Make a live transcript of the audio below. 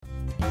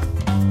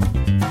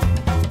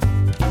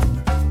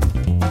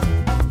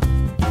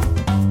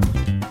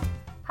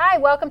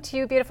welcome to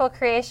You Beautiful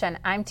Creation.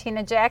 I'm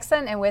Tina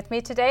Jackson, and with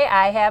me today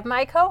I have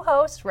my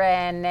co-host,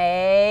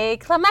 Renee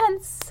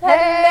Clements.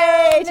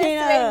 Hey,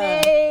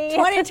 Tina!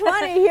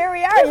 2020, here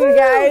we are, you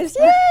guys.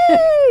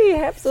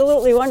 Yay!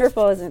 Absolutely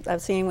wonderful.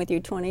 I've seen with you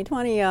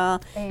 2020,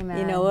 y'all. Amen.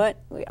 You know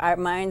what? Our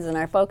minds and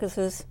our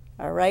focuses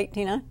are right,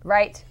 Tina?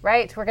 Right.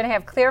 We're going to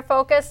have clear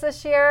focus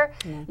this year.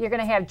 Yeah. You're going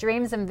to have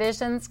dreams and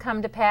visions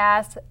come to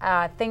pass.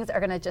 Things are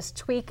going to just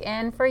tweak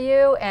in for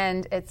you,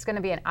 and it's going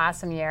to be an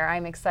awesome year.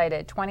 I'm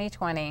excited.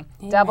 2020. Amen.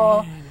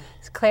 Double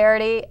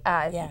clarity,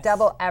 yes.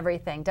 Double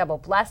everything, double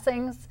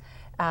blessings.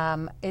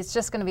 It's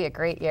just going to be a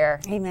great year.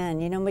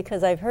 Amen. You know,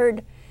 because I've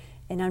heard,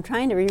 and I'm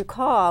trying to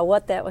recall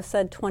what that was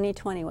said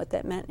 2020, what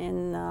that meant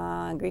in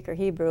Greek or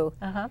Hebrew,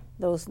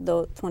 those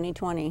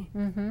 2020.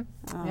 Mm-hmm.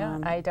 Yeah,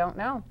 I don't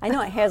know. I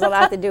know it has a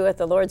lot to do with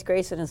the Lord's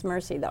grace and His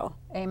mercy, though.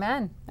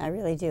 Amen. I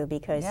really do,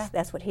 because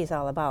that's what He's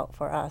all about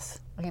for us.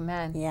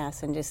 Amen.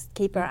 Yes, and just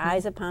keep our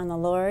eyes upon the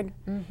Lord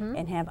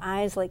and have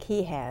eyes like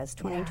He has,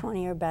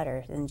 2020 or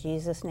better, in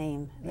Jesus'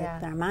 name.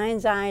 Lift our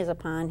mind's eyes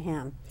upon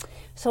Him.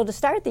 So to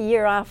start the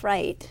year off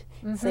right,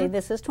 say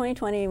this is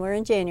 2020, we're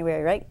in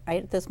January, right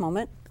at this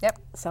moment. Yep.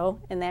 So,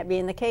 and that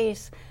being the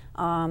case,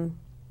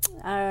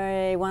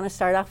 I want to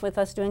start off with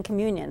us doing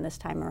communion this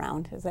time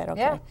around. Is that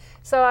okay? Yeah.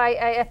 So I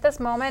at this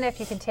moment, if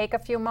you can take a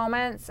few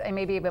moments and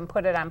maybe even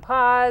put it on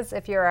pause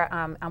if you're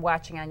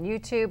watching on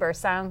YouTube or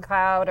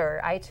SoundCloud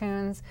or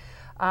iTunes,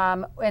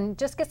 and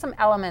just get some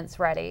elements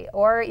ready.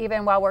 Or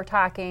even while we're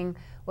talking,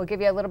 we'll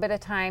give you a little bit of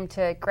time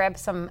to grab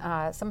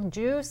some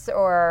juice,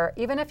 or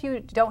even if you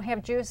don't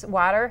have juice,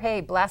 water, hey,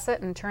 bless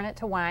it and turn it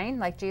to wine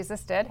like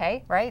Jesus did,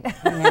 hey, right?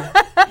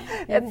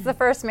 It's the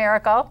first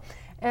miracle.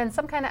 And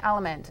some kind of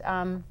element.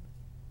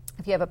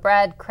 If you have a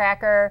bread,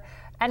 cracker,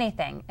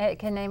 anything. It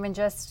can even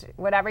just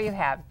whatever you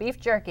have. Beef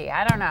jerky,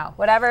 I don't know,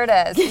 whatever it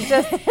is.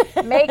 Just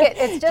make it,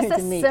 it's just a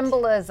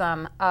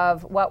symbolism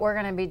of what we're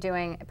going to be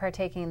doing,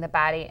 partaking the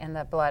body and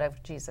the blood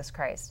of Jesus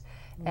Christ.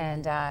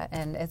 And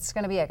it's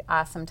going to be an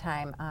awesome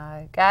time.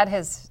 God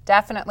has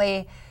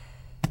definitely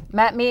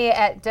met me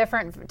at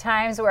different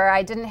times where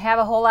I didn't have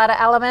a whole lot of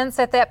elements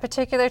at that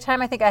particular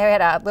time. I think I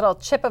had a little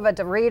chip of a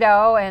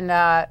Dorito and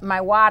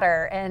my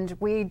water, and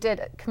we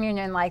did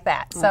communion like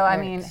that. So, I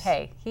mean,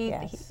 hey,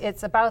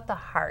 it's about the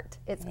heart.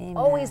 It's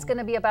always going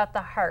to be about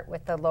the heart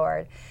with the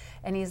Lord.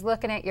 And He's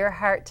looking at your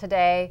heart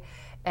today,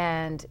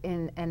 and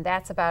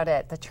that's about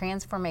it, the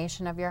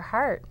transformation of your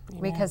heart.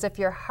 Amen. Because if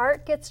your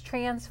heart gets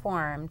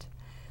transformed,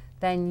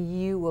 then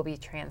you will be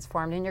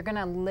transformed, and you're going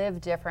to live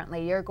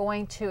differently. You're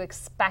going to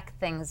expect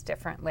things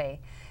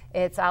differently.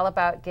 It's all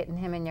about getting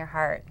Him in your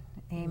heart.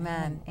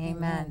 Amen.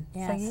 Amen.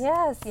 Yes. So,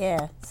 yes.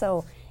 Yeah.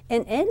 So,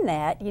 and in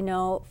that, you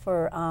know,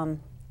 for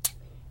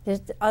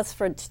us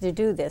to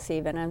do this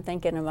even, I'm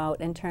thinking about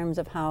in terms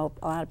of how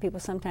a lot of people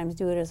sometimes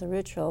do it as a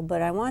ritual,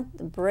 but I want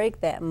to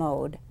break that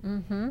mode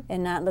and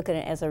not look at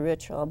it as a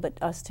ritual,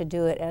 but us to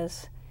do it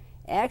as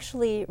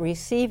actually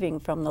receiving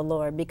from the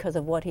Lord because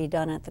of what He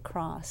done at the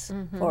cross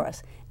for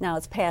us. Now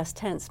it's past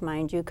tense,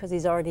 mind you, because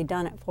He's already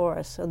done it for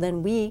us. So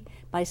then we,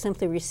 by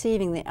simply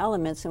receiving the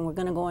elements, and we're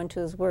going to go into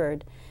His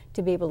Word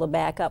to be able to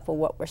back up for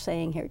what we're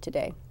saying here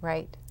today.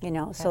 Right. You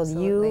know, so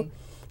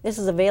this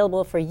is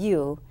available for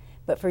you,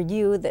 but for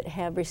you that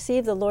have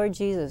received the Lord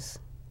Jesus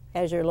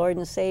as your Lord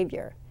and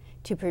Savior,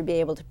 to be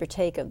able to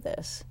partake of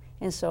this.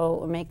 And so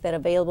we'll make that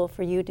available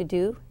for you to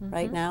do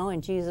right now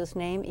in Jesus'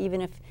 name,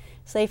 even if,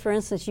 say, for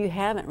instance, you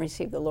haven't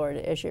received the Lord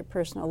as your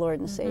personal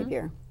Lord and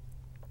Savior.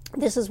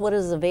 This is what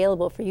is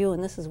available for you,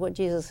 and this is what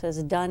Jesus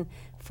has done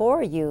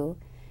for you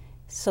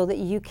so that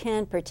you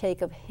can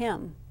partake of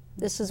Him.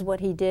 This is what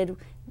He did.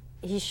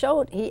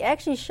 He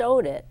actually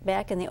showed it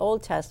back in the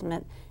Old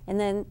Testament and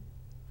then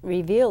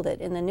revealed it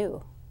in the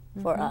New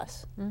for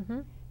us.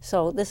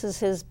 So this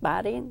is His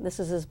body, this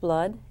is His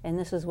blood, and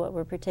this is what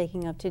we're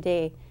partaking of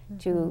today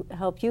to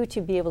help you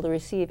to be able to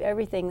receive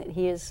everything that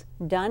He has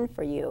done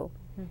for you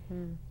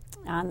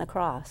on the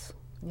cross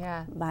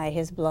by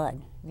His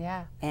blood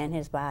and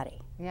His body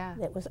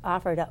that was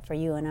offered up for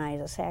you and I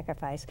as a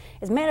sacrifice.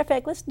 As a matter of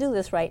fact, let's do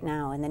this right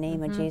now in the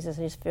name of Jesus.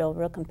 I just feel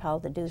real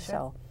compelled to do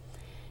so.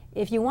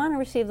 If you want to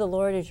receive the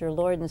Lord as your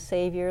Lord and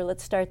Savior,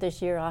 let's start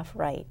this year off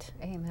right.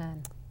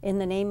 Amen. In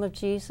the name of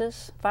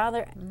Jesus,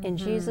 Father, in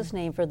Jesus'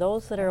 name, for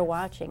those that are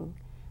watching,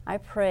 I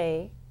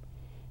pray,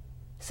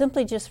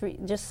 simply just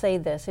say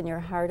this in your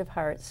heart of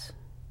hearts.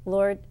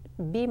 Lord,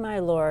 be my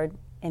Lord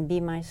and be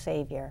my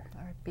Savior.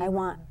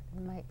 Lord,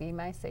 be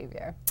my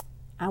Savior.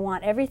 I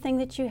want everything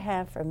that you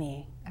have for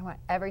me. I want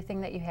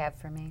everything that you have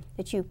for me.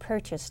 That you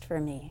purchased for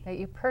me. That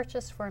you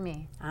purchased for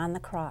me. On the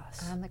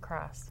cross. On the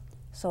cross.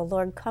 So,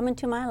 Lord, come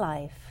into my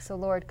life. So,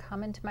 Lord,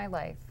 come into my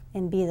life.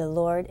 And be the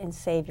Lord and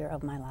Savior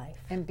of my life.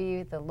 And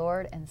be the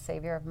Lord and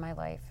Savior of my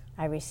life.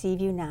 I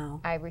receive you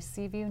now. I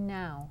receive you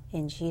now.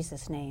 In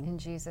Jesus' name. In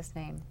Jesus'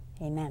 name.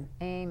 Amen.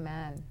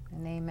 Amen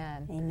and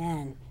amen.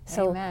 Amen.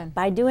 So Amen.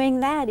 by doing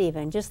that,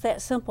 even just that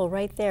simple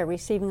right there,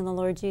 receiving the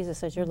Lord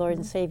Jesus as your Lord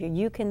and Savior,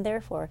 you can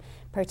therefore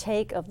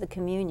partake of the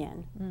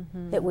communion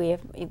that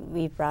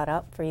we've brought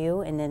up for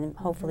you, and then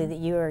hopefully that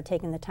you are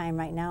taking the time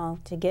right now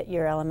to get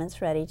your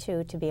elements ready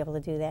too, to be able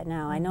to do that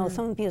now. I know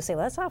some people say,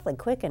 well, that's awfully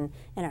quick and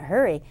in a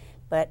hurry,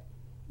 but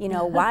you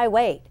know, why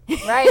wait?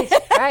 Right,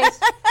 right.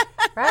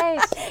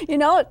 Right. You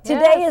know,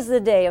 today is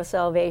the day of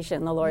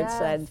salvation, the Lord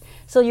said.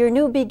 So your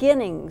new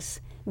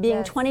beginnings,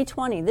 being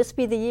 2020, this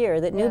be the year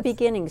that new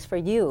beginnings for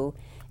you.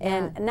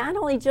 And not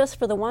only just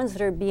for the ones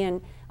that are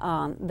being,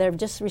 that have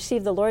just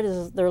received the Lord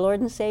as their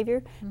Lord and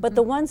Savior, but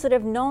the ones that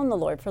have known the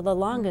Lord for the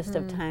longest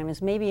of times.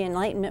 Maybe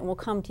enlightenment will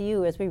come to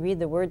you as we read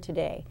the Word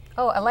today.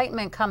 Oh,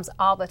 enlightenment comes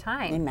all the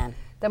time. Amen.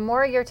 The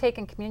more you're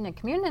taking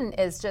communion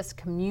is just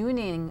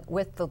communing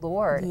with the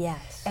Lord.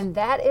 Yes. And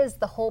that is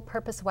the whole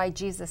purpose why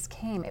Jesus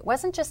came. It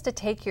wasn't just to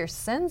take your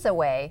sins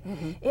away.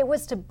 It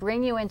was to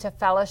bring you into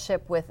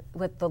fellowship with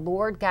the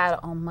Lord God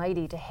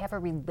Almighty, to have a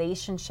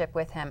relationship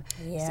with Him.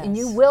 Yes. And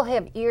you will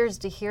have ears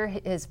to hear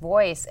His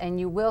voice, and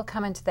you will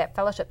come into that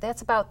fellowship.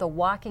 That's about the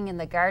walking in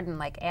the garden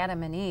like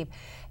Adam and Eve.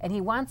 And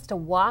He wants to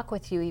walk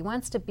with you. He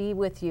wants to be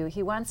with you.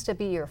 He wants to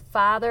be your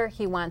Father.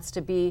 He wants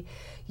to be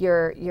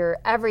your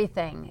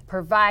everything,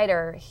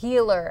 provider,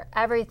 healer,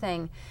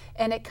 everything.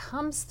 And it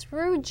comes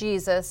through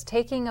Jesus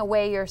taking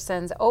away your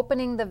sins,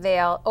 opening the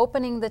veil,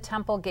 opening the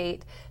temple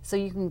gate so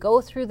you can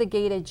go through the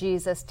gate of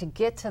Jesus to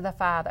get to the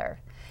Father.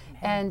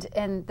 And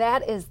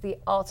that is the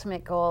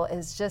ultimate goal,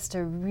 is just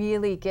to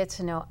really get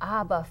to know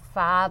Abba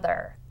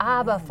Father,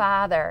 Abba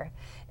Father.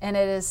 And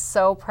it is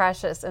so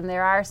precious, and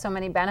there are so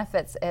many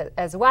benefits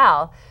as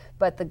well,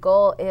 but the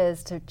goal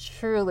is to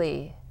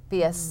truly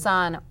be a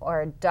son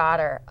or a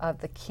daughter of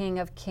the King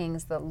of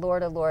Kings, the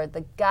Lord of Lords,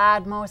 the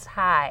God Most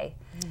High.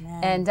 Amen.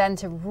 And then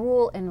to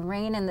rule and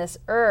reign in this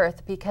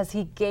earth, because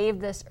He gave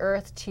this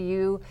earth to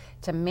you,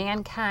 to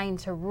mankind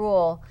to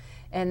rule.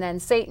 And then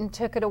Satan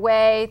took it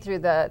away through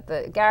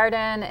the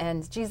garden,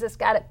 and Jesus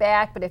got it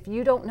back. But if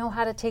you don't know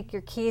how to take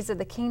your keys of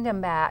the kingdom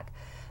back,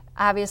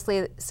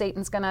 obviously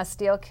Satan's going to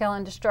steal, kill,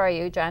 and destroy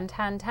you, John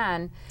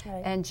 10:10.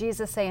 Right. And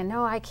Jesus saying,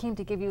 no, I came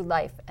to give you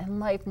life, and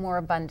life more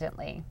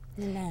abundantly.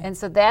 Amen. And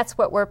so that's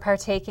what we're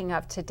partaking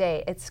of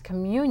today. It's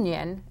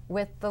communion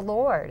with the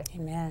Lord.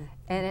 Amen.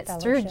 And it's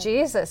through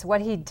Jesus,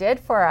 what He did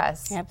for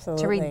us.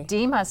 Absolutely. To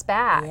redeem us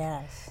back.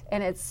 Yes.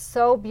 And it's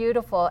so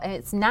beautiful. And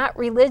it's not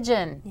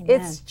religion. Amen.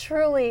 It's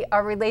truly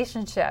a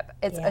relationship.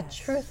 It's a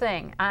true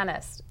thing,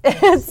 honest.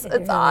 It's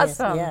really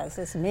awesome. Yes,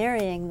 it's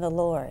marrying the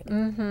Lord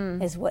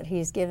is what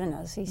He's given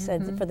us. He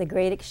said for the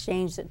great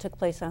exchange that took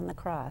place on the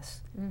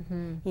cross.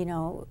 You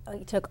know,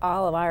 He took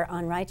all of our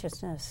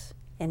unrighteousness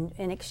and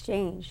in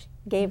exchange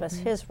gave us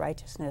His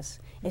righteousness.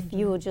 If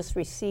you will just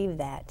receive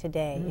that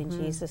today in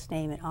Jesus'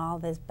 name and all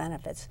of His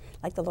benefits,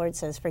 like the Lord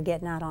says,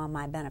 forget not all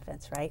my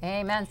benefits, right?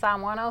 Amen.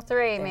 Psalm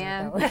 103,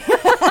 man.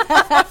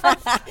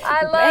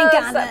 I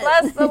love it.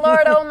 Bless the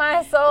Lord, oh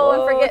my soul,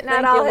 and forget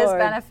not all His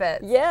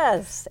benefits.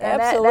 Yes,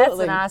 and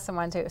absolutely. That's an awesome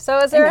one too. So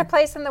is there a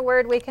place in the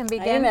Word we can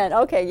begin? Amen.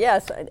 Okay,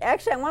 yes.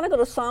 Actually, I want to go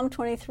to Psalm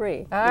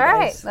 23. All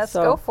right, let's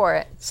go for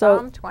it.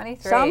 Psalm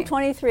 23. Psalm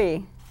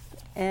 23.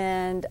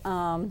 And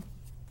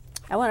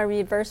I want to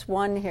read verse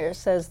 1 here. It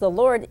says, the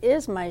Lord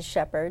is my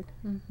shepherd,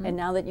 and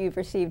now that you've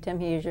received Him,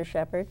 He is your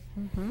shepherd.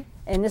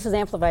 And this is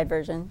Amplified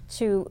Version.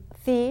 To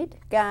feed,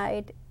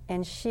 guide,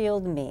 and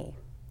shield me,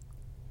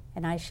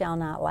 and I shall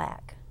not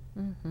lack.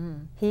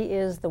 He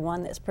is the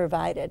one that's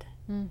provided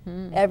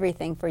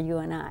everything for you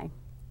and I.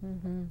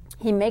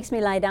 He makes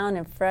me lie down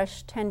in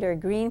fresh, tender,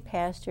 green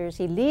pastures.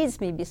 He leads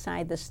me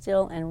beside the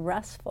still and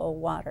restful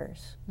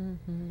waters.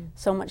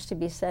 So much to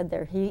be said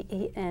there.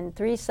 And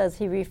 3 says,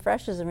 He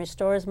refreshes and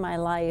restores my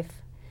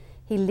life.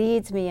 He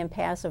leads me in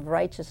paths of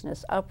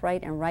righteousness,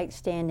 upright and right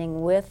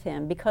standing with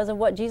Him. Because of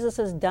what Jesus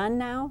has done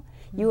now,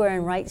 you are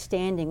in right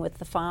standing with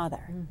the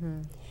Father.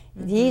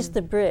 He's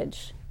the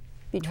bridge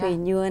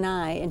between you and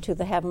I and to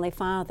the Heavenly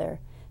Father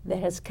that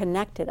has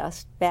connected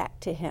us back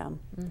to Him.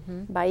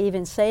 By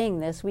even saying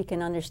this, we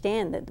can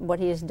understand that what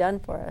He has done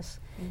for us.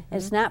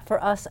 It's not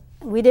for us.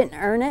 We didn't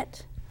earn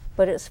it,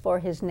 but it's for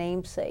His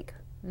name's sake.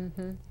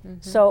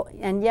 So,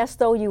 and yes,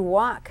 though you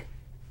walk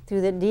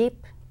through the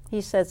deep,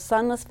 He says,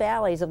 sunless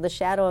valleys of the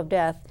shadow of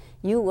death,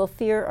 you will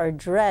fear or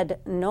dread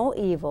no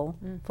evil,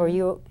 for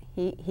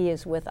He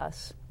is with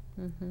us.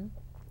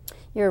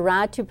 Your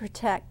rod to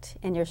protect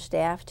and your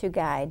staff to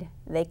guide,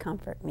 they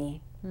comfort me.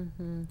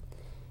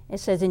 It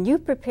says, and you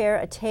prepare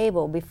a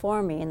table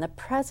before me in the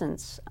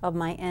presence of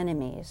my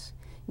enemies.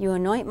 You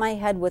anoint my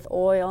head with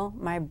oil,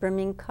 my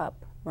brimming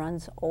cup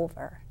runs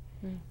over.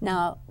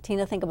 Now,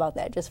 Tina, think about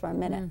that just for a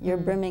minute. Your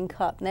brimming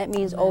cup, that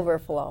means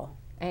overflow.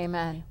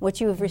 Amen. What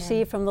you have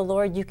received from the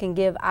Lord, you can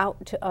give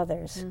out to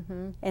others.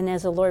 And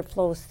as the Lord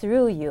flows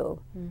through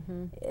you,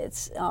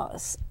 it's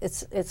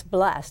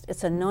blessed,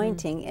 it's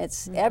anointing,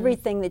 it's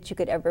everything that you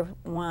could ever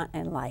want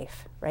in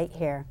life right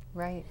here.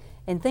 Right.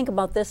 And think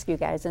about this, you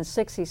guys. In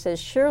 6, He says,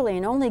 surely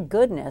and only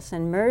goodness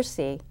and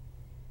mercy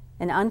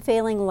An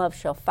unfailing love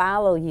shall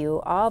follow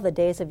you all the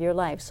days of your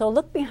life. So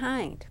look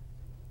behind.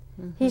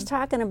 He's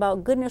talking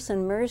about goodness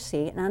and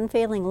mercy and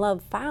unfailing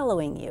love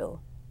following you.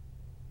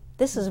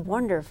 This is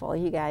wonderful,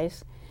 you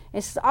guys.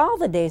 It's all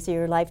the days of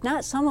your life,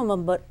 not some of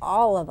them, but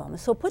all of them.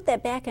 So put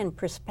that back in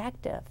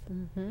perspective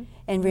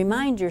and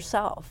remind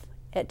yourself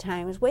at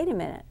times, wait a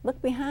minute,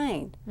 look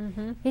behind.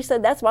 He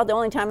said that's about the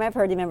only time I've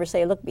heard him ever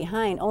say, look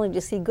behind, only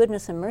to see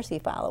goodness and mercy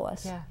follow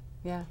us. Yeah,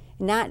 yeah.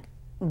 Not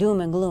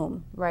doom and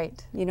gloom.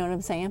 Right. You know what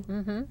I'm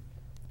saying?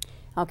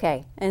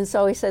 Okay, and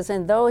so he says,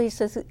 and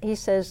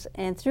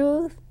and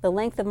through the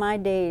length of my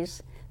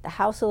days, the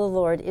house of the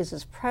Lord is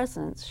his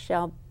presence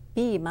shall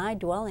be my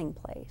dwelling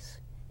place.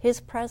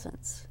 His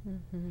presence.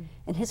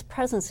 And his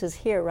presence is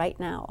here right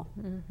now.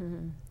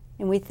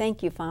 And we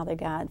thank you, Father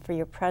God, for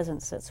your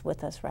presence that's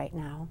with us right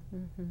now.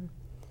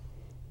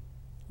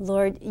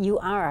 Lord, you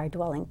are our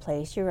dwelling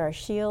place. You're our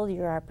shield.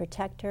 You're our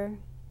protector.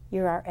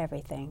 You're our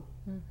everything.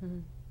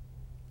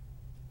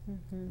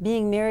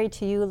 Being married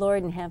to you,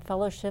 Lord, and have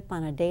fellowship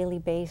on a daily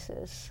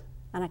basis,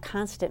 on a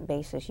constant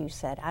basis, you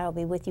said, I will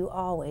be with you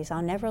always.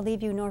 I'll never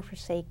leave you nor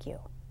forsake you.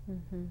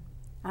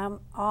 I'm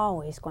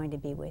always going to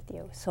be with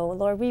you. So,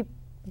 Lord,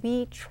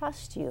 we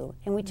trust you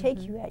and we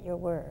take you at your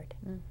word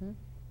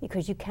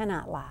because you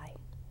cannot lie.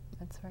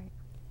 That's right.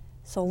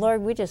 So,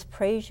 Lord, we just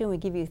praise you and we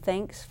give you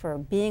thanks for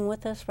being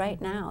with us right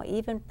now,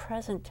 even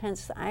present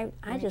tense. I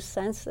just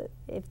sense that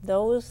if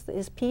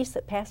his peace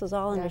that passes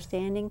all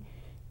understanding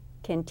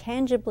can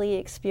tangibly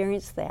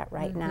experience that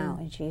right now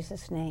in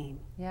Jesus'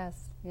 name.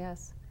 Yes,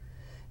 yes.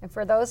 And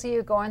for those of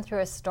you going through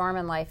a storm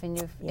in life and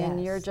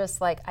you're just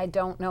like, I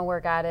don't know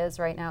where God is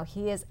right now,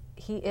 He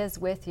is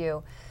with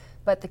you.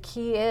 But the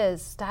key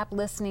is stop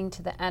listening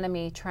to the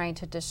enemy trying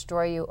to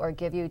destroy you or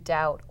give you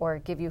doubt or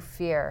give you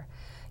fear.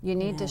 You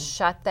need to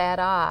shut that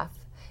off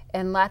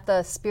and let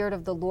the Spirit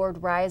of the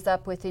Lord rise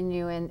up within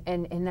you and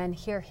then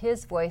hear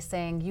His voice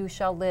saying, you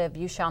shall live,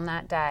 you shall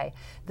not die.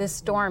 This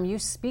storm, you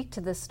speak to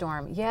the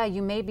storm. Yeah,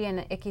 you may be in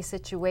an icky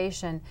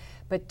situation,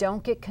 but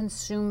don't get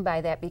consumed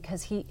by that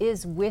because He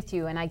is with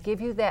you. And I give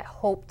you that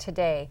hope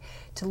today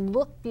to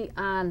look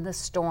beyond the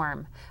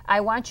storm.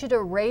 I want you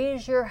to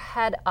raise your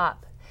head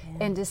up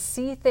and to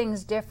see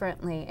things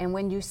differently. And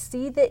when you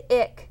see the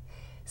ick,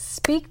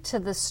 speak to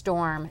the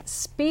storm,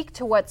 speak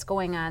to what's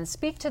going on,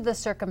 speak to the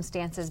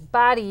circumstances.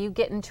 Body, you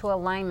get into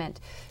alignment.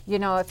 You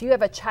know, if you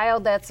have a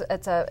child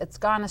it's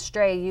gone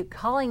astray, you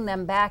calling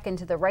them back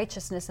into the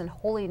righteousness and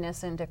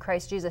holiness into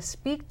Christ Jesus.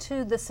 Speak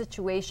to the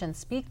situation,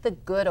 speak the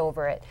good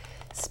over it.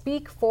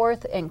 Speak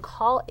forth and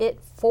call it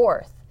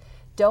forth.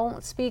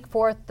 Don't speak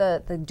forth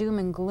the doom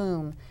and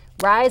gloom.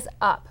 Rise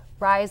up.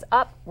 Rise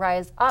up,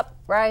 rise up,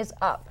 rise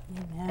up.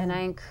 Amen. And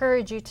I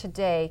encourage you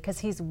today, because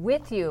He's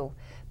with you,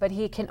 but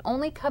He can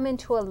only come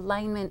into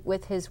alignment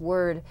with His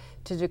word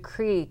to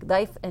decree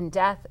life and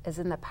death is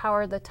in the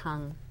power of the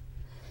tongue.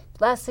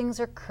 Blessings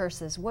or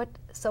curses,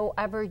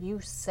 whatsoever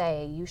you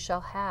say, you shall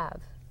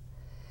have.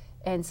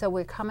 And so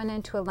we're coming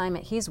into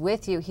alignment. He's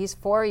with you. He's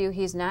for you.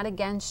 He's not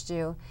against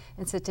you.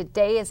 And so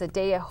today is a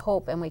day of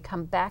hope, and we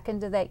come back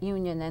into that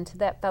union, into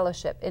that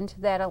fellowship, into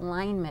that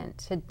alignment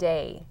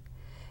today.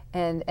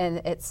 And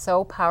it's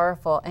so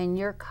powerful, and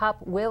your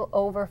cup will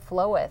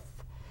overfloweth.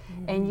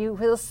 And you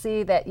will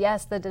see that,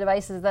 yes, the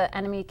devices of the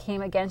enemy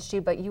came against you,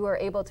 but you are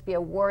able to be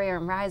a warrior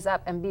and rise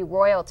up and be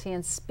royalty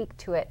and speak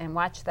to it and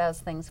watch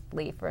those things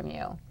flee from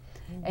you.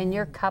 And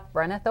your cup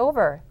runneth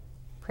over.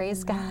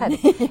 Praise God.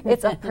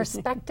 It's a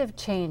perspective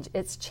change.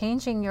 It's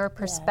changing your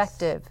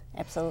perspective. Yes,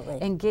 absolutely.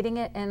 And getting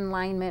it in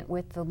alignment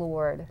with the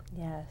Lord.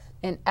 Yes.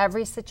 In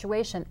every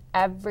situation.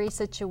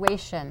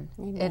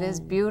 Amen. It is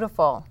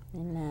beautiful.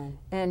 Amen.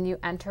 And you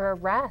enter a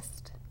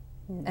rest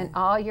in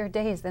all your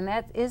days. And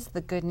that is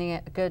the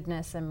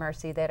goodness and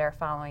mercy that are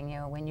following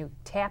you when you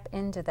tap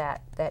into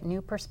that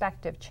new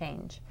perspective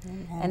change.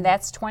 Amen. And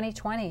that's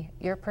 2020,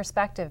 your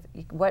perspective.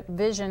 What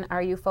vision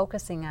are you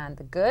focusing on,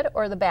 the good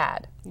or the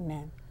bad?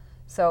 Amen.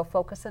 So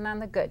focusing on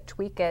the good,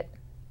 tweak it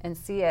and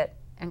see it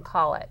and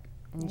call it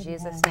in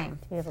Jesus' name.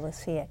 To be able to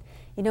see it.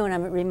 You know, and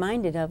I'm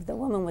reminded of the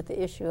woman with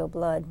the issue of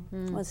blood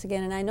once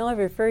again, and I know I've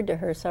referred to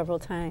her several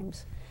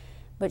times,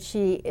 but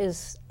she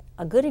is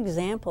a good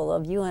example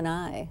of you and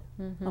I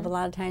of a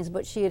lot of times,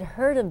 but she had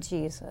heard of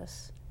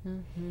Jesus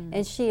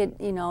and she had,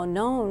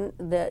 known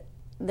that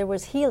there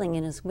was healing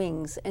in His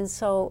wings. And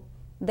so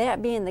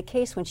that being the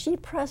case, when she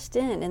pressed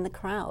in the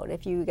crowd,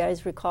 if you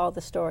guys recall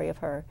the story of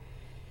her,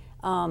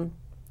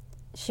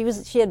 she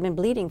had been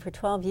bleeding for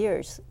 12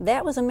 years.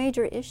 That was a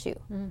major issue.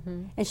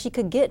 And she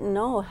could get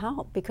no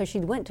help because she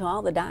went to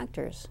all the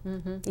doctors.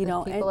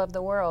 People of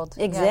the world.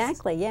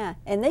 Exactly, yeah.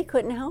 And they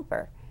couldn't help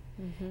her.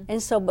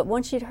 And so, but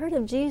when she'd heard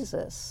of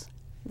Jesus,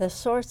 the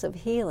source of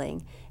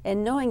healing,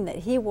 and knowing that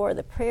He wore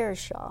the prayer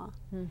shawl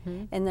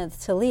and the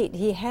tallit,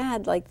 He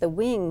had like the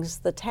wings,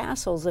 the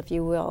tassels, if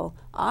you will,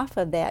 off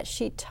of that.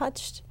 She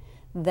touched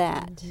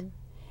that.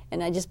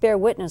 And I just bear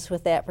witness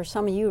with that for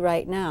some of you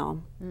right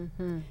now,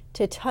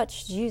 to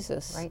touch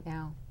Jesus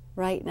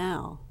right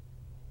now,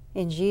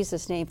 in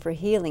Jesus' name, for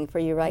healing for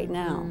you right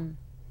now.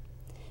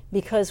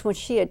 Because when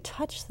she had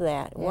touched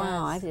that,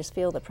 wow, I just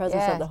feel the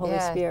presence of the Holy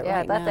Spirit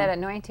right now. Let that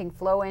anointing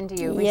flow into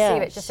you. Yes.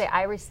 Receive it. Just say,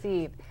 I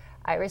receive.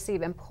 I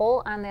receive. And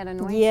pull on that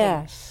anointing.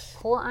 Yes.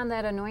 Pull on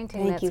that anointing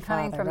Thank that's you,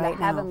 coming Father, from right the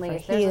now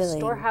heavenlies. for There's a healing.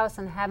 storehouse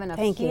in heaven of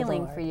Thank you,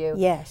 healing Lord. for you.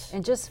 Yes.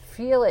 And just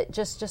feel it.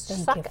 Just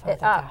Thank suck you, it Father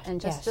up. God.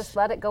 And Yes. just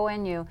let it go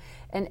in you.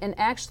 And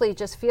actually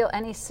just feel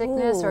any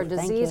sickness Ooh, or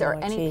thank disease you, or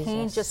Lord any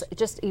pain Jesus.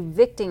 just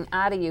evicting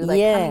out of you, like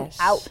Yes,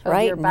 coming out of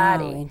right your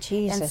body. now, in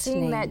Jesus' and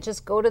seeing name. that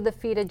just go to the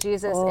feet of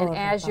Jesus. Oh, And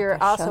as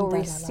you're also rabaka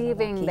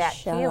receiving shandala that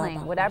rabaki healing,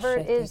 shalaba whatever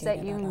it is hashete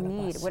that you dadadadaba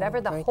need, so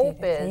whatever the great hope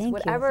dadada. is, Thank you,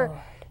 whatever Lord.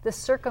 the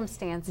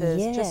circumstances,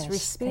 Yes, just thank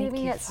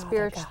receiving you, it Father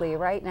spiritually God.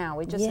 right now.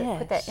 We just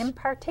put that Yes.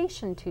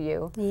 impartation to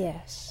you.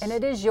 Yes. And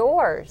it is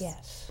yours.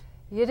 Yes.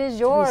 It is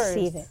yours.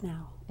 Receive it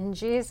now. In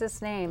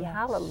Jesus' name. Yes.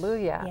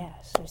 Hallelujah.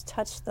 Yes, just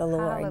touch the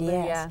Lord. Hallelujah.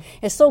 Yes.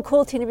 It's so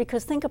cool, Tina,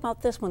 because think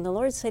about this. When the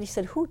Lord said, he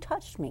said, who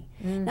touched me?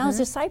 Now his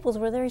disciples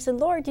were there. He said,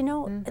 Lord, you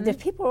know, the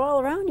people are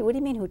all around you. What do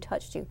you mean who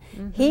touched you?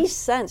 He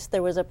sensed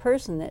there was a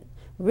person that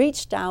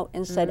reached out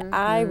and said,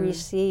 I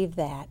receive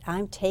that.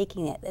 I'm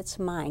taking it. It's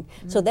mine.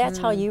 So that's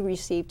how you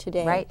receive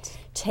today. Right.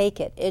 Take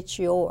it. It's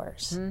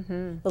yours.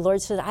 The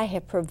Lord said, I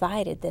have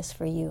provided this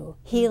for you.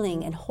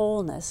 Healing and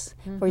wholeness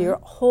for your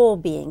whole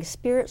being,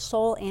 spirit,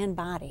 soul, and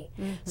body.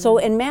 So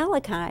in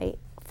Malachi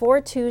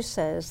 4:2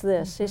 says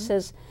this.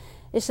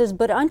 It says,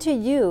 but unto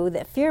you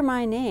that fear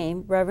my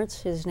name,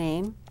 reverence his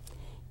name,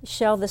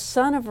 shall the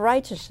Son of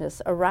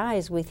Righteousness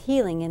arise with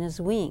healing in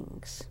his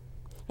wings.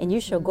 And you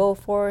shall go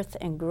forth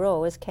and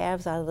grow as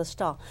calves out of the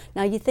stall.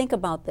 Now you think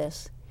about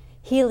this,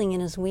 healing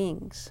in his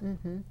wings.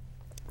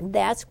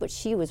 That's what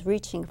she was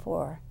reaching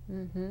for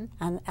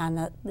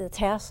on the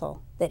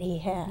tassel that he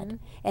had.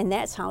 And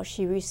that's how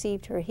she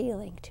received her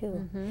healing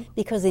too.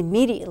 Because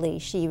immediately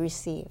she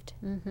received.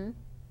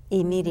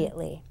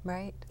 Immediately.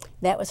 Right.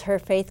 That was her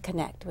faith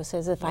connect. Was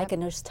says, if I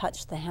can just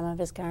touch the hem of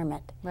his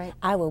garment, Right.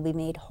 I will be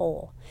made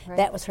whole. Right.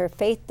 That was her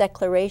faith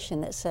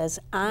declaration that says,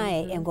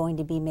 I am going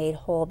to be made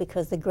whole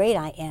because the great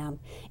I am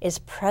is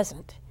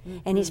present,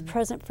 and he's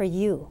present for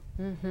you.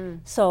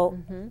 So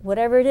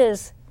whatever it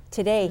is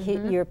today,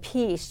 your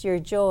peace, your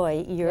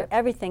joy, your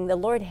everything, the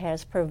Lord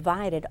has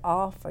provided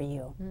all for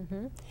you.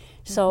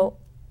 So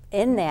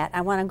in that,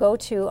 I want to go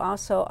to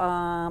also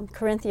 1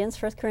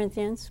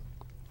 Corinthians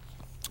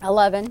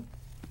 11.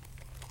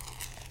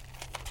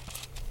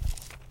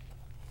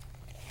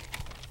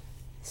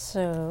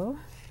 So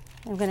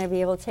I'm going to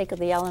be able to take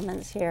the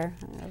elements here.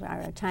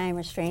 Our time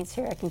restraints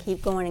here. I can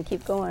keep going and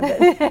keep going. But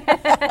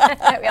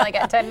We only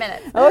got 10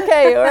 minutes.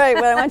 okay, all right.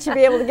 But I want you to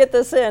be able to get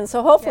this in.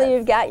 So hopefully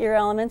you've got your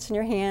elements in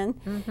your hand.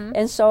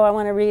 And so I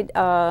want to read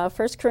 1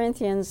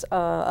 Corinthians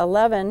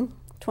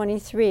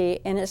 11:23,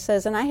 and it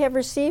says, and I have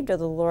received of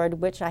the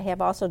Lord, which I have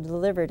also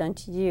delivered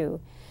unto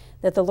you,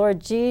 that the Lord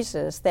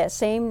Jesus, that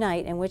same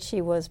night in which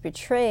he was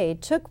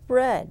betrayed, took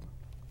bread.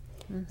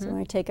 So we're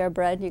going to take our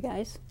bread, you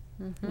guys,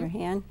 in your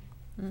hand.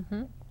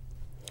 And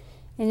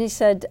he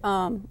said,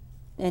 and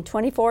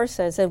 24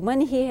 says, and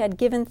when he had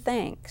given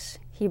thanks,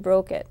 he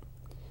broke it.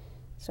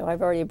 So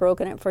I've already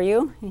broken it for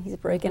you. He's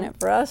breaking it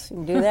for us. You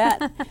can do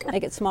that.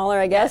 Make it smaller,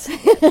 I guess. You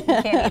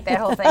can't eat that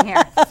whole thing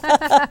here.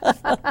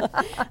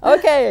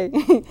 Okay.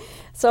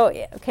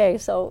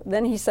 So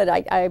then he said,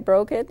 I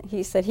broke it.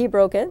 He said, he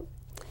broke it.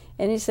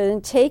 And he said,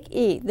 and take,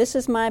 eat. This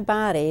is my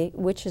body,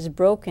 which is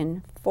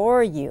broken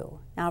for you.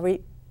 Now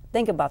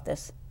think about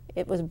this.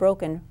 It was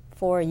broken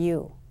for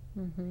you.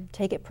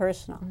 Take it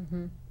personal.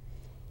 And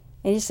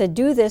he said,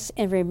 do this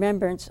in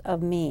remembrance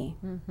of me.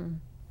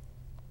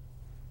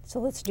 So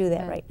let's do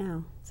that right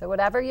now. So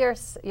whatever your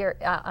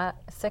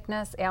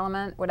sickness,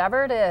 ailment,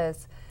 whatever it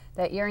is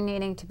that you're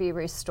needing to be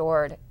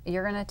restored,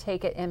 you're going to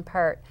take it in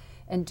part.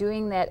 And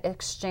doing that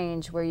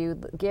exchange where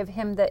you give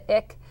him the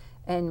ick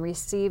and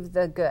receive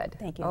the good.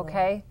 Thank you,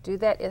 okay? Lord. Do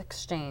that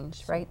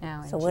exchange right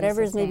now. So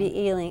whatever is maybe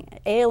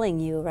ailing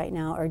you right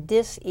now, or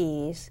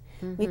dis-ease,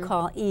 we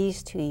call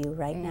ease to you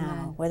right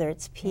now, whether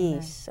it's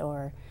peace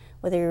or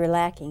whether you're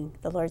lacking.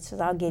 The Lord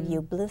says, I'll give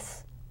you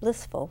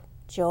blissful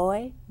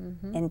joy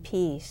and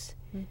peace.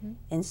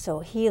 And so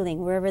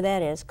healing, wherever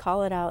that is,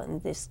 call it out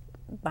and just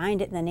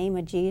bind it in the name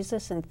of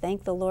Jesus and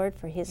thank the Lord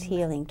for his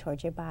healing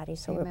towards your body.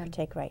 So we'll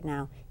partake right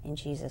now in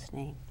Jesus'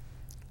 name.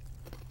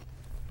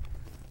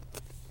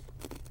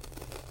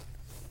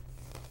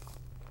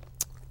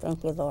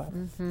 Thank you,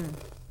 Lord.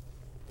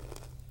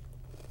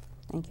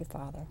 Thank you,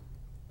 Father.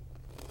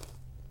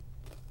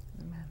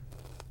 Amen.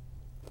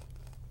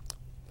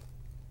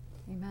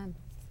 Amen.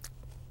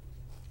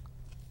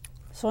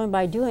 So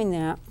by doing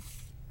that,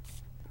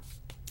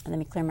 let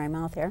me clear my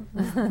mouth here.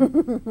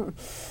 And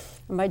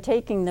by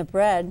taking the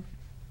bread,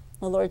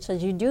 the Lord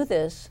says, you do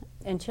this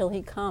until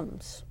he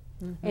comes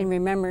in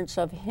remembrance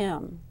of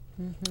him,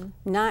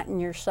 not in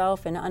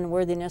yourself and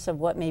unworthiness of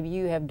what maybe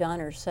you have done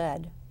or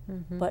said,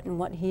 but in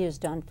what he has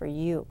done for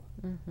you.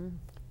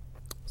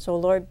 So,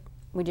 Lord,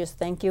 we just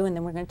thank you, and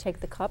then we're going to take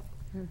the cup.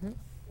 And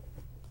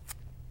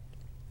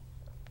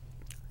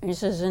he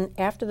says, and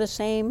after the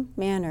same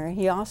manner,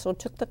 he also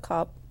took the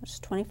cup, which is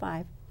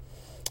 25,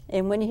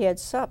 And when he had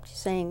supped,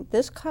 saying,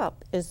 "This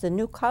cup is the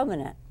new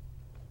covenant.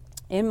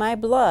 In my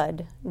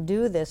blood,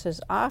 do this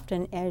as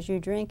often as you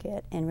drink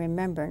it in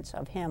remembrance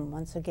of him,"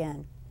 once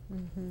again.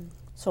 Mm-hmm.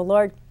 So,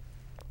 Lord,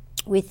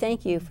 we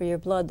thank you for your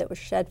blood that was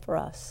shed for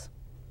us.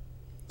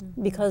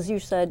 Mm-hmm. Because you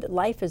said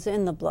life is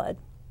in the blood.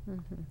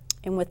 Mm-hmm.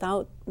 And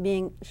without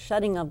being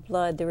shedding of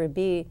blood, there would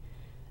be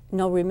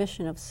no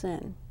remission of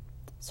sin.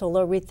 So,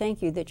 Lord, we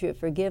thank you that you have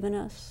forgiven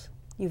us,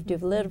 you've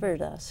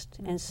delivered us,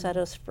 and set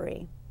us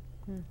free.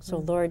 Mm-hmm. So,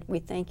 Lord, we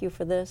thank you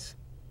for this.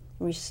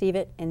 Receive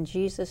it in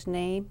Jesus'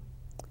 name.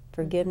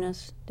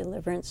 Forgiveness,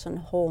 deliverance, and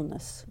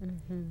wholeness.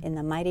 Mm-hmm. In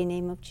the mighty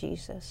name of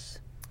Jesus.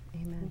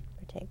 Amen.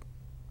 Partake.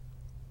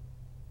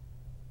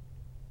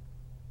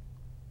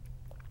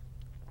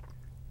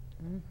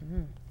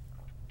 Mm-hmm.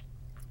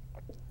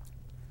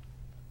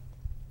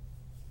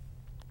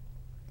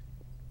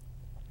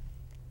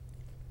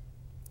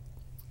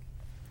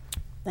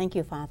 Thank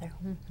you, Father.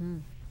 Mm-hmm.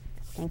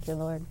 Thank you,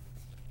 Lord.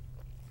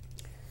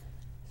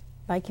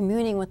 By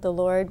communing with the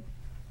Lord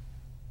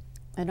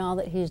and all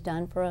that he's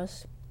done for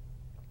us,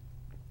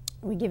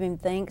 we give him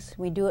thanks.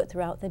 We do it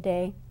throughout the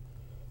day.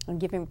 We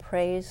give him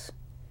praise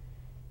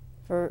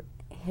for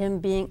him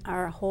being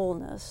our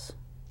wholeness.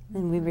 Mm-hmm.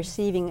 And we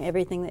receiving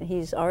everything that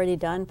he's already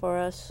done for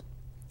us.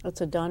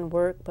 It's a done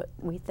work, but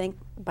we think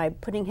by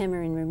putting him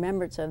in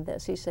remembrance of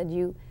this, he said,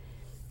 you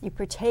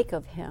partake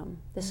of him.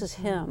 This mm-hmm. is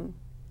him.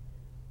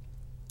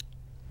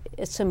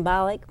 It's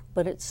symbolic,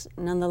 but it's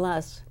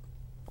nonetheless,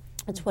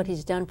 it's mm-hmm. what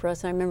he's done for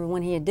us. I remember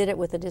when he did it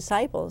with the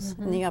disciples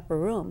mm-hmm. in the upper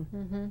room.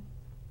 Mm-hmm.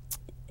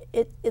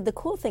 The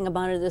cool thing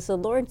about it is the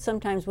Lord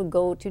sometimes would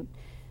go to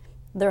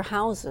their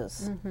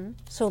houses. Mm-hmm.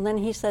 So then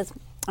he says,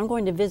 I'm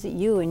going to visit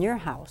you in your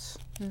house.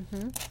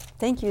 Mm-hmm.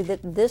 Thank you that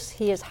this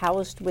he is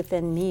housed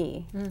within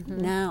me mm-hmm.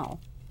 now.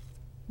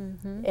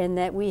 Mm-hmm. And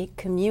that we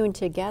commune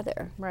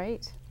together.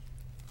 Right.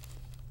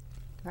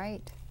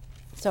 Right.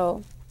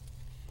 So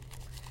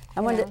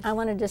I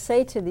wanted to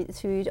say to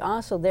you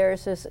also,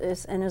 there's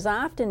this, and as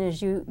often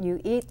as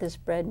you eat this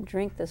bread and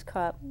drink this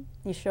cup,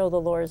 you show the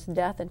Lord's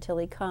death until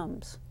he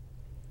comes.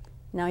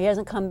 Now, he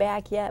hasn't come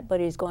back yet, but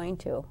he's going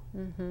to.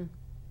 Mm-hmm.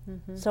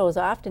 Mm-hmm. So as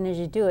often as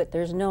you do it,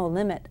 there's no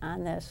limit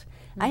on this.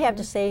 Mm-hmm. I have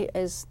to say,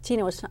 as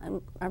Tina was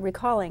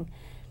recalling,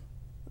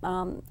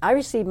 I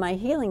received my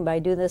healing by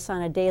doing this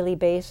on a daily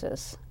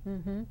basis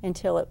mm-hmm.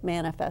 until it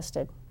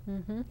manifested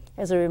mm-hmm.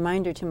 as a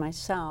reminder to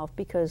myself,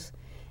 because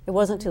it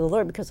wasn't to the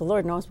Lord, because the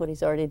Lord knows what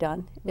he's already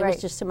done. It was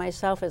just to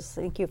myself as,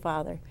 thank you,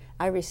 Father.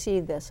 I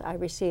received this. I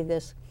received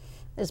this.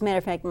 As a matter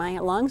of fact, my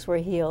lungs were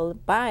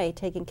healed by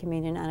taking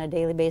communion on a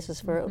daily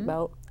basis for mm-hmm.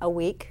 about a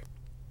week.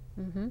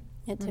 Mm-hmm.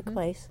 It took mm-hmm.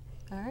 place.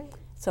 All right.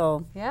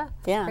 So, yeah.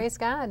 Praise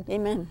God.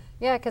 Amen.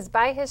 Yeah, because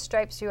by his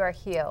stripes you are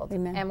healed.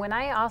 Amen. And when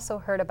I also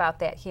heard about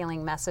that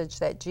healing message,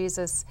 that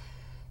Jesus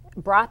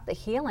brought the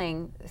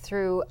healing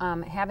through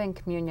having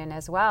communion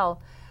as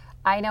well,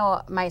 I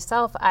know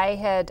myself, I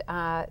had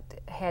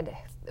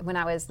when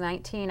I was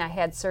 19, I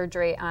had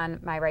surgery on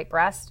my right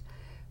breast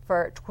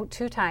for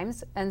 2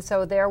 times, and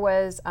so there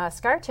was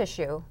scar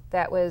tissue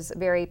that was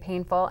very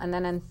painful. And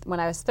then when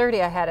I was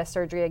 30, I had a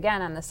surgery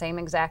again on the same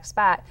exact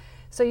spot.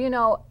 So, you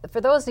know, for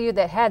those of you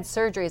that had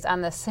surgeries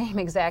on the same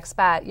exact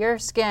spot, your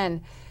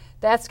skin,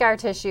 that scar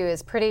tissue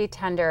is pretty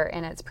tender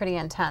and it's pretty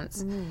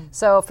intense. Mm.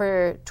 So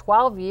for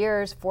 12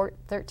 years,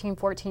 13,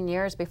 14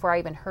 years before I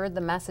even heard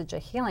the message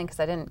of healing, because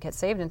I didn't get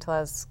saved until I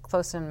was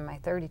close to my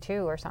 32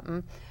 or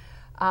something,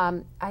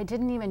 I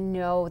didn't even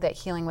know that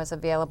healing was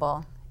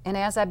available. And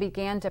as I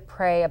began to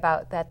pray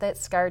about that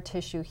scar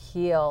tissue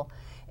heal,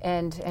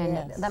 and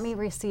yes. let me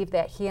receive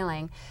that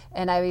healing,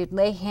 and I would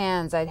lay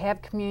hands, I'd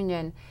have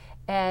communion,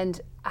 and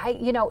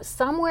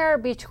somewhere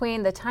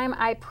between the time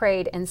I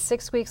prayed and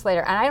 6 weeks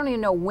later, and I don't even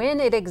know when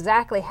it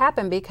exactly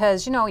happened,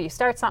 because, you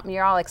start something,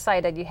 you're all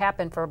excited, you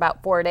happen for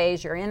about 4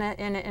 days, you're in it,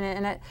 and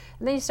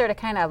then you sort of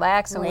kind of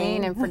lax and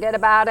wean and forget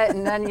about it,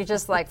 and then you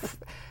just like,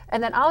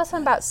 and then all of a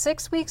sudden about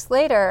 6 weeks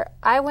later,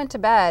 I went to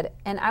bed,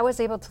 and I was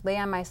able to lay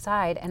on my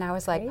side, and I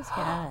was like, praise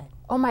God.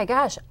 Oh my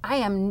gosh,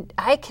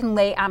 I can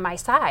lay on my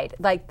side.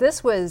 Like,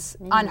 this was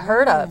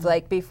unheard of.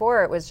 Like,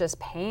 before it was just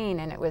pain,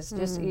 and it was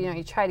just,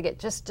 you try to get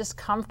just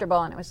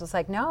comfortable, and it was just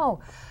like,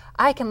 no,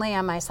 I can lay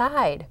on my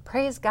side.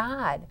 Praise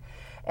God.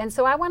 And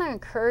so I want to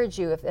encourage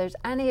you, if there's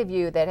any of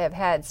you that have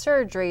had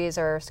surgeries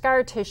or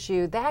scar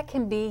tissue, that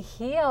can be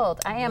healed.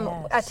 I am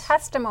a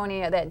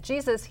testimony that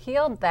Jesus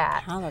healed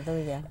that.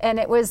 Hallelujah. And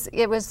it was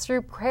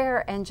through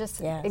prayer and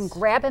just in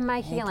grabbing my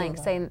healing,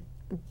 saying,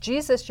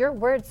 Jesus, your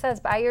word says,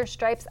 by your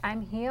stripes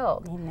I'm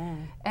healed.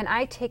 Amen. And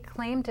I take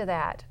claim to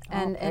that.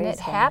 And it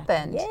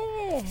happened.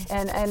 Yeah.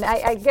 And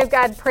I give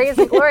God praise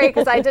and glory,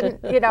 because I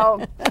didn't,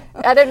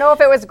 I didn't know if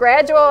it was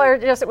gradual or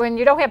just when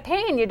you don't have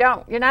pain, you're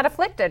not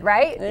afflicted,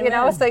 right?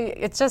 Amen. So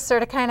it's just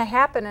sort of kind of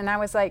happened. And I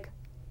was like,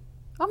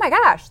 oh my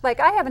gosh, like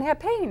I haven't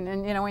had pain.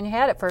 And, when you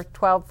had it for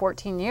 12,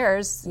 14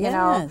 years,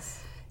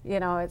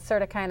 it's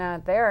sort of kind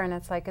of there, and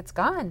it's like, it's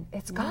gone.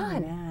 It's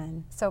gone.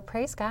 Amen. So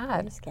praise God.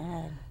 Praise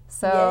God.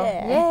 So,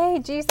 yay,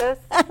 Jesus.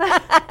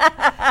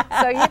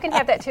 So you can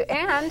have that too.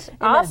 And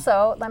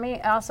also, let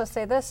me also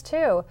say this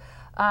too.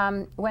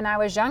 When I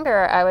was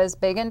younger, I was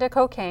big into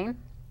cocaine.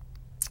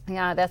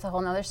 Yeah, that's a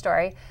whole nother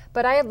story.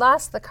 But I had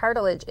lost the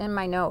cartilage in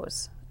my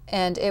nose,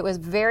 and it was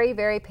very,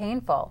 very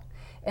painful.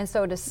 And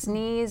so to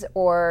sneeze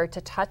or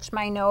to touch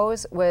my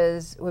nose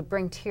would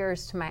bring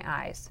tears to my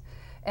eyes.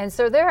 And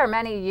so there are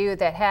many of you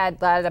that had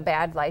a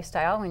bad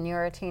lifestyle when you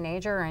were a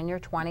teenager or in your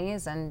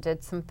 20s and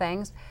did some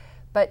things.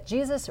 But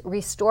Jesus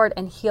restored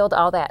and healed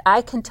all that.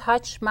 I can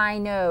touch my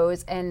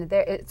nose, and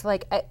it's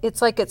like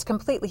it's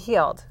completely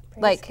healed.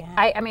 Praise God.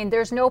 I mean,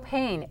 there's no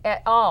pain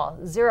at all.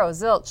 Zero,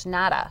 zilch,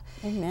 nada.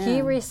 Amen.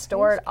 He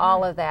restored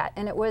all of that.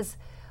 And it was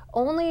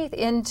only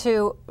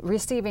into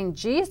receiving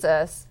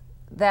Jesus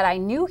that I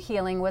knew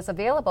healing was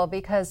available,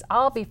 because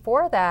all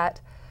before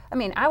that, I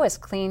mean, I was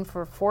clean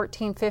for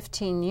 14,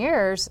 15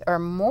 years or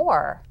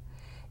more.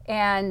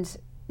 And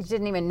you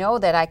didn't even know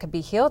that I could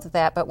be healed of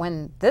that. But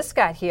when this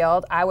got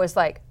healed, I was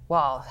like,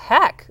 well,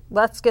 heck,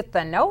 let's get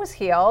the nose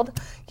healed,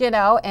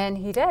 and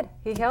he did.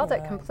 He healed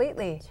it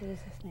completely.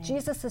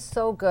 Jesus is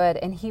so good,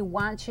 and he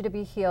wants you to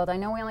be healed. I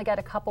know we only got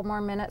a couple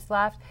more minutes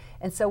left,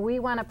 and so we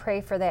want to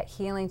pray for that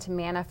healing to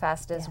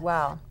manifest as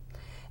well.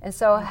 And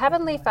so,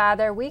 Heavenly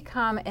Father, we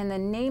come in the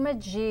name of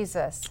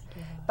Jesus.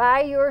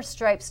 By your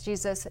stripes,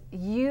 Jesus,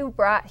 you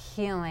brought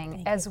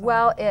healing, as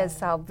well as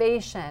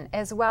salvation,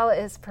 as well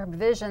as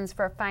provisions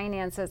for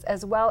finances,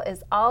 as well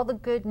as all the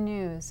good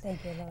news.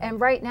 Thank you, Lord. And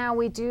right now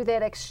we do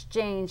that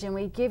exchange, and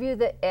we give you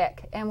the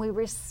ick, and we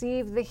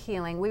receive the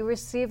healing, we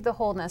receive the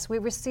wholeness, we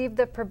receive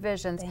the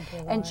provisions. Thank you,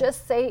 Lord. And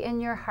just say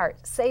in your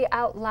heart, say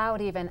out loud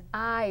even,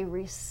 I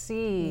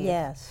receive.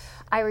 Yes.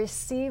 I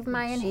receive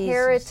my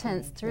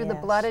inheritance through the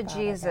blood of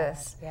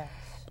Jesus. Yes.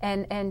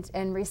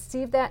 And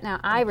receive that now.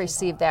 I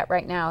receive that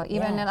right now,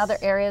 even in other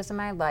areas of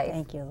my life.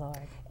 Thank you, Lord.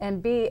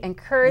 And be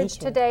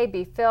encouraged today,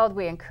 be filled.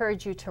 We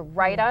encourage you to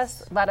write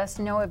us. Let us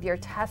know of your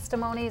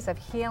testimonies of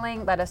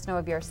healing. Let us know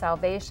of your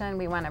salvation.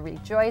 We want to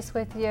rejoice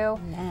with you.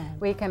 Amen.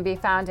 We can be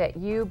found at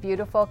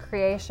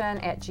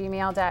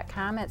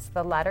youbeautifulcreation@gmail.com. It's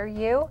the letter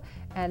U,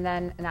 and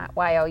then not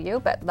Y-O-U,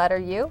 but letter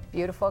U,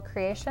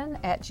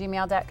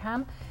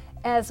 beautifulcreation@gmail.com.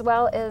 As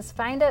well as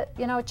find it,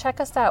 check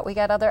us out. We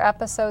got other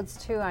episodes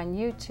too on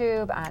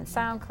YouTube, on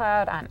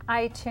SoundCloud, on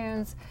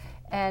iTunes,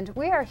 and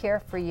we are here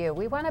for you.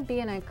 We want to be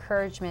an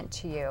encouragement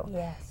to you.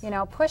 Yes.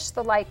 Push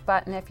the like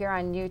button if you're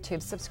on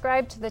YouTube.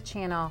 Subscribe to the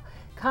channel.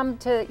 Come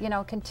to,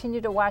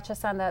 continue to watch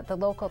us on the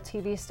local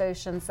TV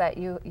stations that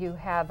you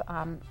have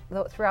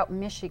throughout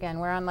Michigan.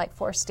 We're on like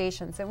 4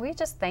 stations, and we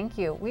just thank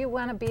you. We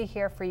want to be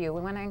here for you. We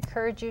want to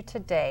encourage you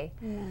today.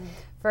 Amen.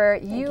 For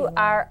you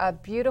are a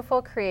beautiful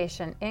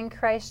creation in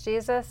Christ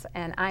Jesus,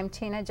 and I'm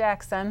Tina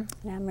Jackson.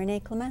 And I'm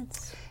Renee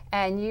Clements.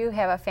 And you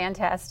have a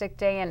fantastic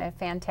day and a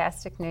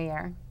fantastic new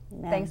year.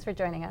 Amen. Thanks for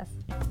joining us.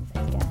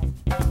 Praise God.